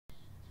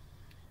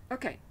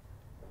Okay,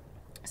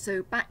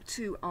 so back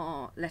to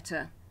our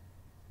letter,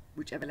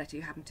 whichever letter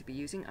you happen to be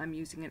using. I'm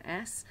using an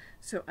S,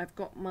 so I've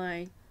got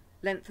my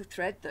length of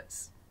thread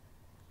that's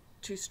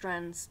 2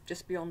 strands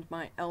just beyond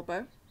my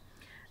elbow,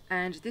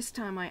 and this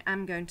time I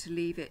am going to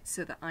leave it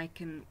so that I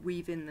can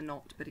weave in the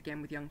knot, but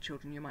again with young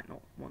children you might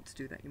not want to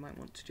do that. You might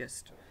want to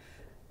just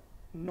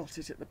knot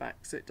it at the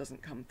back so it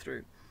doesn't come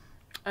through.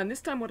 And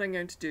this time what I'm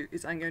going to do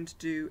is I'm going to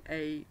do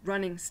a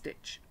running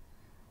stitch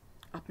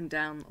up and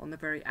down on the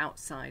very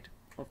outside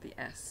of the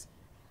S.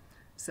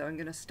 So I'm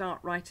going to start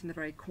right in the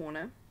very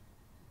corner,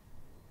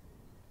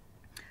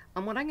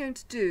 and what I'm going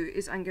to do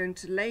is I'm going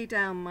to lay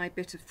down my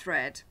bit of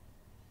thread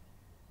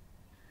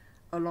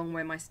along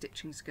where my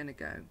stitching is going to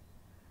go,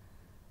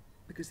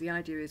 because the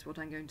idea is what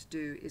I'm going to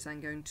do is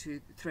I'm going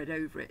to thread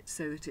over it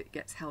so that it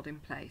gets held in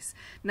place.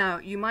 Now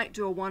you might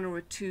do a 1 or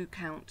a 2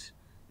 count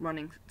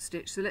running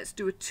stitch, so let's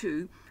do a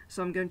 2.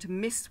 So I'm going to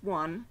miss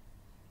 1,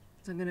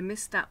 so I'm going to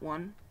miss that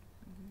one.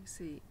 You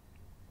see,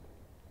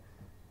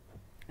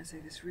 I say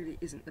this really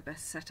isn't the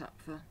best setup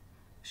for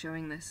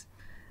showing this.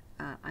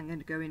 I'm going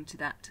to go into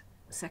that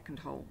second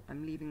hole.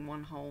 I'm leaving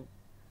 1 hole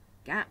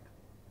gap.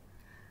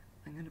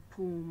 I'm going to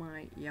pull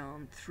my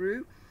yarn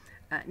through.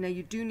 Now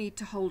you do need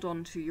to hold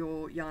on to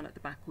your yarn at the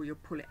back or you'll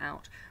pull it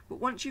out, but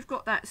once you've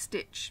got that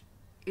stitch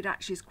it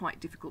actually is quite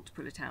difficult to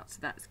pull it out, so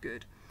that's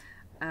good.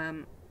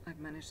 I've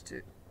managed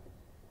to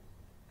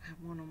have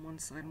one on one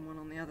side and one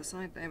on the other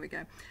side. There we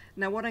go.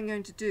 Now what I'm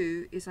going to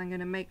do is I'm going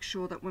to make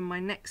sure that when my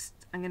next,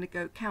 I'm going to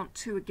go count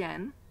 2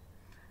 again,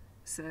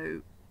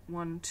 so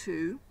 1,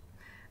 2,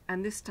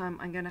 and this time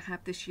I'm going to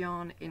have this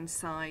yarn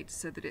inside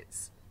so that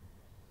it's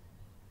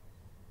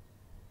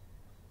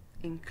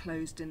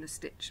enclosed in the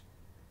stitch,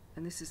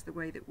 and this is the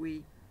way that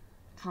we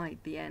hide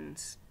the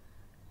ends.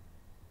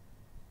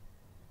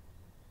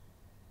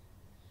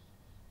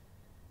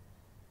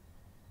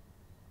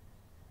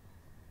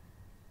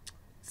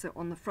 So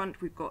on the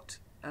front we've got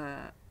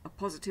a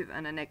positive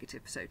and a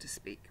negative, so to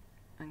speak.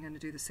 I'm going to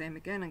do the same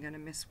again. I'm going to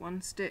miss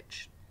 1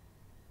 stitch,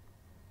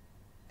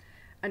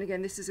 and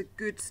again this is a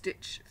good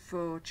stitch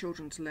for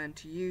children to learn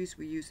to use.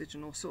 We use it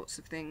in all sorts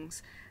of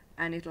things,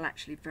 and it'll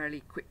actually fairly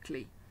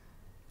quickly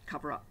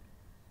cover up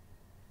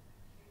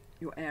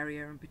your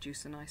area and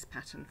produce a nice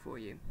pattern for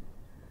you.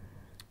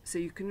 So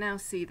you can now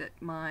see that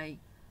my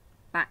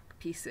back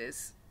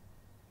pieces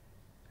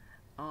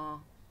are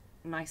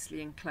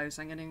nicely enclosed.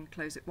 I'm going to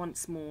enclose it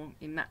once more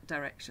in that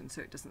direction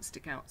so it doesn't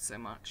stick out so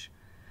much,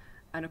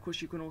 and of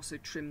course you can also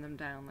trim them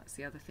down. That's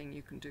the other thing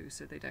you can do,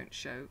 so they don't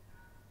show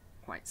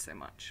quite so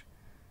much.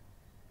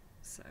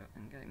 So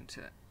I'm going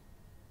to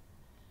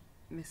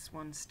miss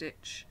 1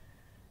 stitch,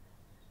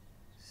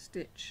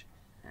 stitch,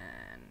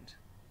 and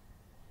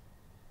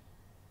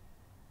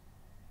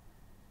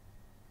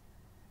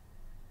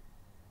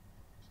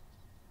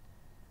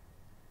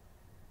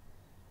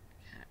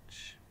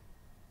catch.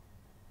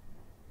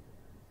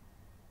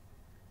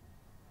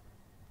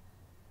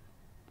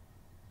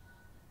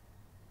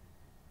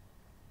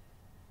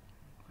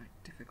 Quite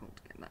difficult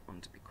to get that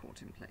one to be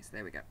caught in place.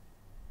 There we go.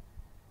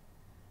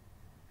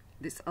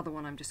 This other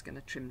one I'm just going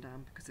to trim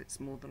down because it's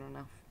more than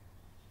enough.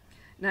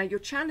 Now your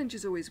challenge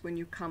is always when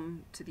you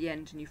come to the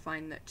end and you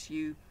find that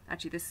you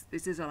actually this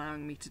is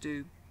allowing me to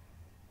do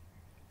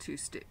 2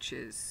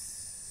 stitches.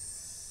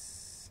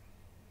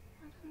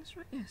 Am I doing this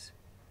right? Yes.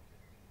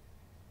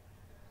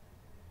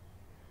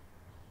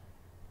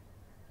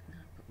 Now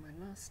I put my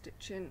last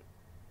stitch in,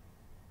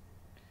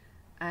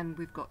 and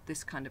we've got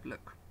this kind of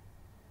look.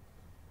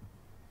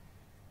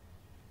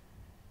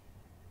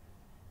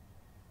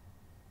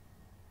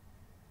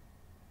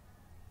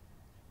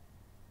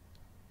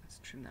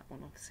 Trim that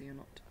one off so you're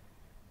not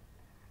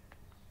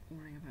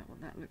worrying about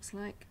what that looks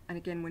like. And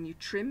again, when you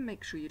trim,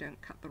 make sure you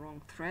don't cut the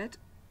wrong thread.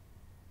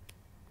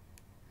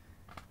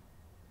 Let's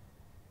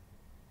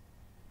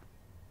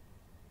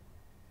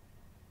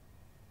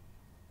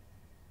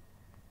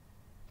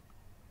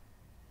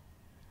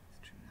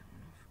trim that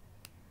one off.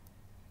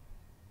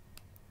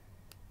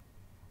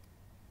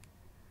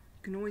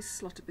 You can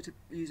always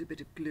use a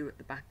bit of glue at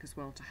the back as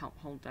well to help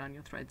hold down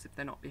your threads if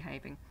they're not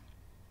behaving.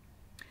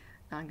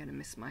 Now I'm going to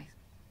miss my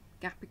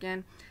gap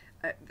again.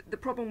 The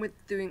problem with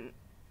doing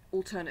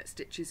alternate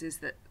stitches is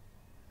that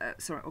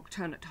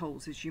alternate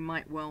holes is you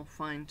might well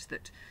find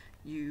that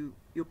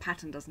your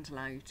pattern doesn't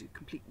allow you to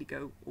completely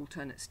go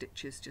alternate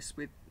stitches just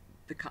with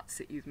the cuts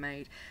that you've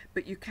made,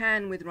 but you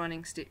can with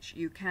running stitch.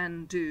 You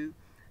can do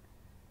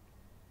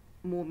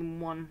more than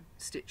 1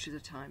 stitch at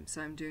a time,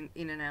 so I'm doing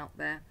in and out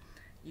there.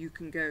 You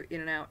can go in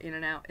and out, in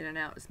and out, in and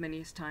out as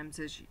many times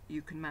as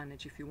you can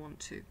manage if you want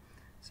to.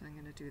 So I'm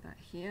going to do that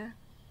here.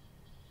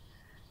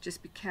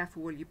 Just be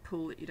careful while you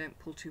pull that you don't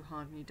pull too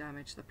hard and you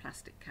damage the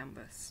plastic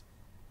canvas.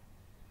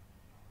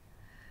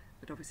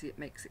 But obviously it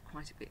makes it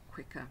quite a bit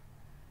quicker.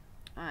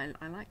 I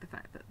like the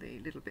fact that the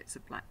little bits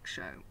of black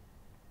show.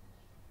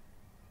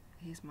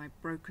 Here's my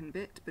broken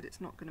bit, but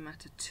it's not going to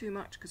matter too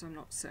much because I'm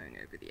not sewing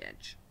over the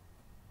edge.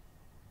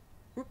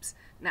 Whoops.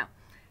 Now,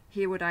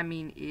 here what I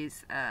mean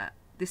is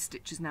this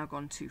stitch has now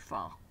gone too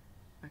far.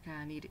 Okay,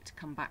 I need it to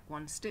come back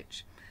 1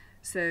 stitch.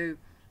 So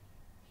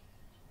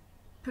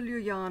pull your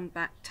yarn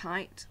back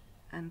tight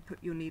and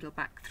put your needle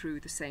back through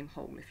the same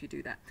hole if you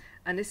do that.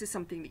 And this is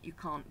something that you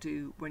can't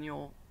do when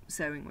you're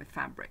sewing with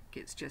fabric.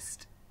 It's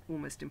just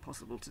almost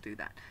impossible to do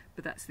that.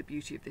 But that's the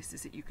beauty of this,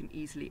 is that you can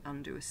easily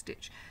undo a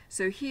stitch.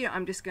 So here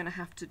I'm just going to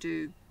have to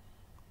do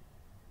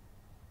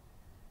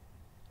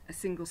a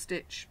single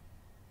stitch.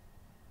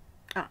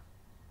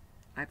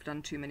 I've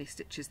done too many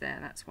stitches there,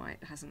 that's why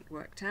it hasn't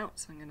worked out.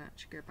 So I'm going to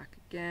actually go back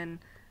again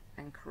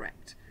and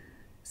correct.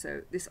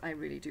 So this I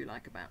really do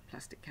like about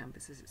plastic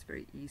canvases, it's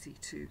very easy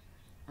to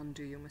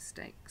undo your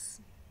mistakes.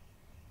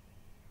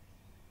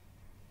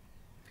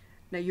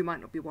 Now you might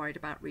not be worried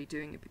about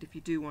redoing it, but if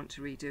you do want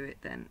to redo it,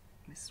 then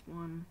this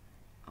one,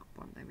 up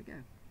one, there we go.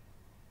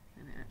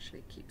 And it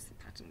actually keeps the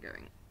pattern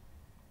going.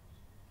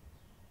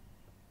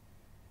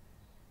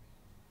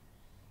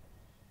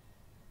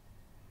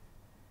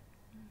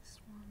 This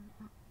one,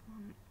 up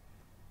one.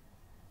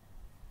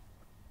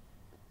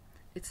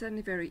 It's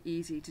certainly very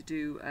easy to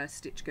do a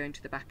stitch going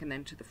to the back and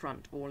then to the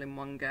front all in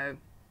one go.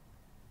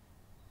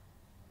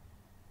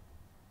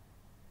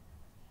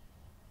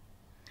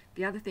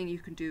 The other thing you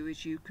can do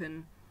is you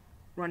can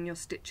run your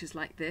stitches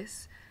like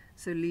this,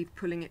 so leave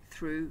pulling it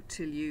through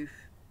till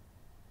you've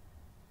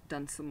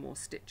done some more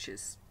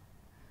stitches,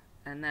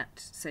 and that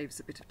saves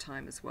a bit of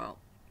time as well,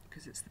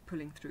 because it's the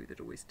pulling through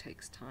that always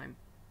takes time.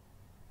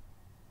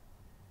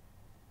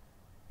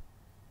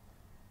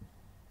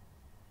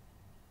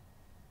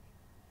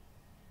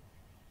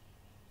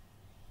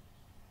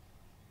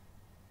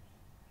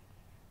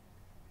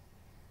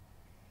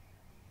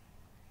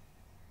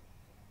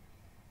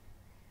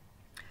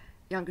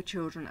 Younger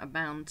children are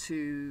bound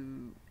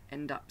to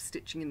end up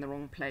stitching in the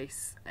wrong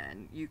place,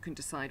 and you can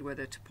decide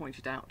whether to point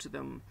it out to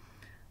them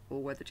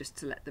or whether just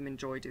to let them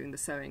enjoy doing the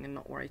sewing and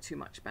not worry too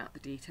much about the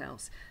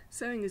details.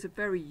 Sewing is a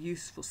very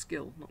useful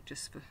skill, not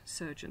just for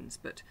surgeons,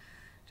 but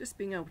just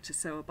being able to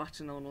sew a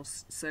button on or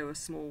sew a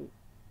small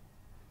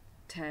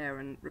tear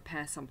and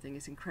repair something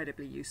is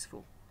incredibly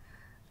useful,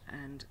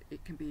 and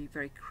it can be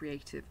very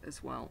creative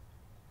as well.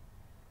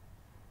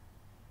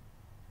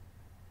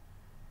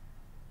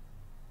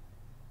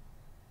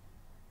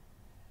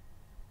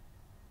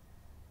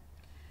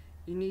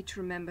 You need to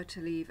remember to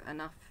leave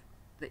enough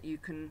that you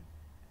can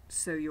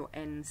sew your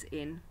ends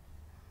in.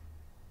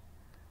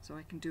 So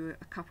I can do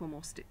a couple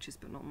more stitches,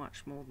 but not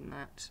much more than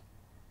that.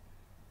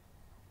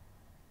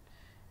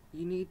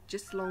 You need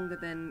just longer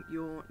than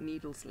your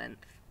needle's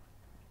length.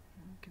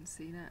 You can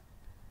see that.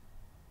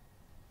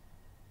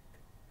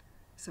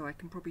 So I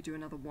can probably do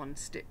another one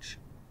stitch.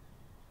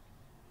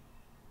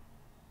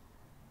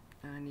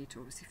 And I need to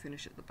obviously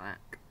finish at the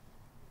back.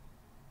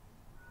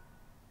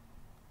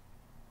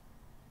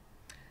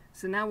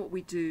 So now what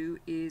we do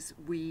is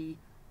we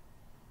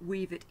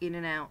weave it in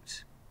and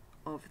out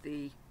of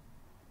the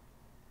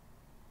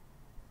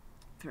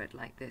thread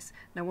like this.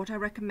 Now what I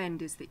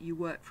recommend is that you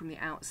work from the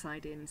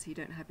outside in, so you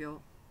don't have your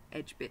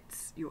edge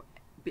bits, your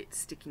bits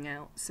sticking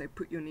out. So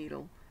put your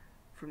needle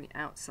from the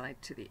outside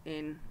to the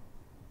in,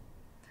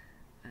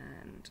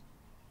 and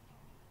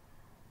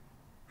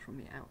from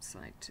the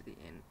outside to the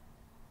in.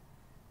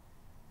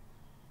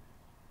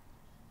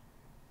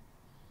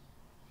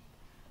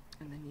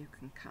 And then you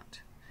can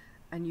cut.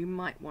 And you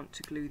might want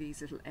to glue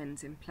these little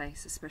ends in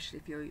place, especially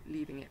if you're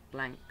leaving it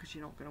blank, because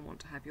you're not going to want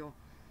to have your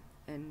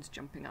ends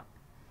jumping up.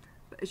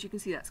 But as you can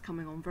see, that's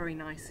coming on very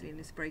nicely and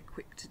it's very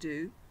quick to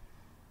do.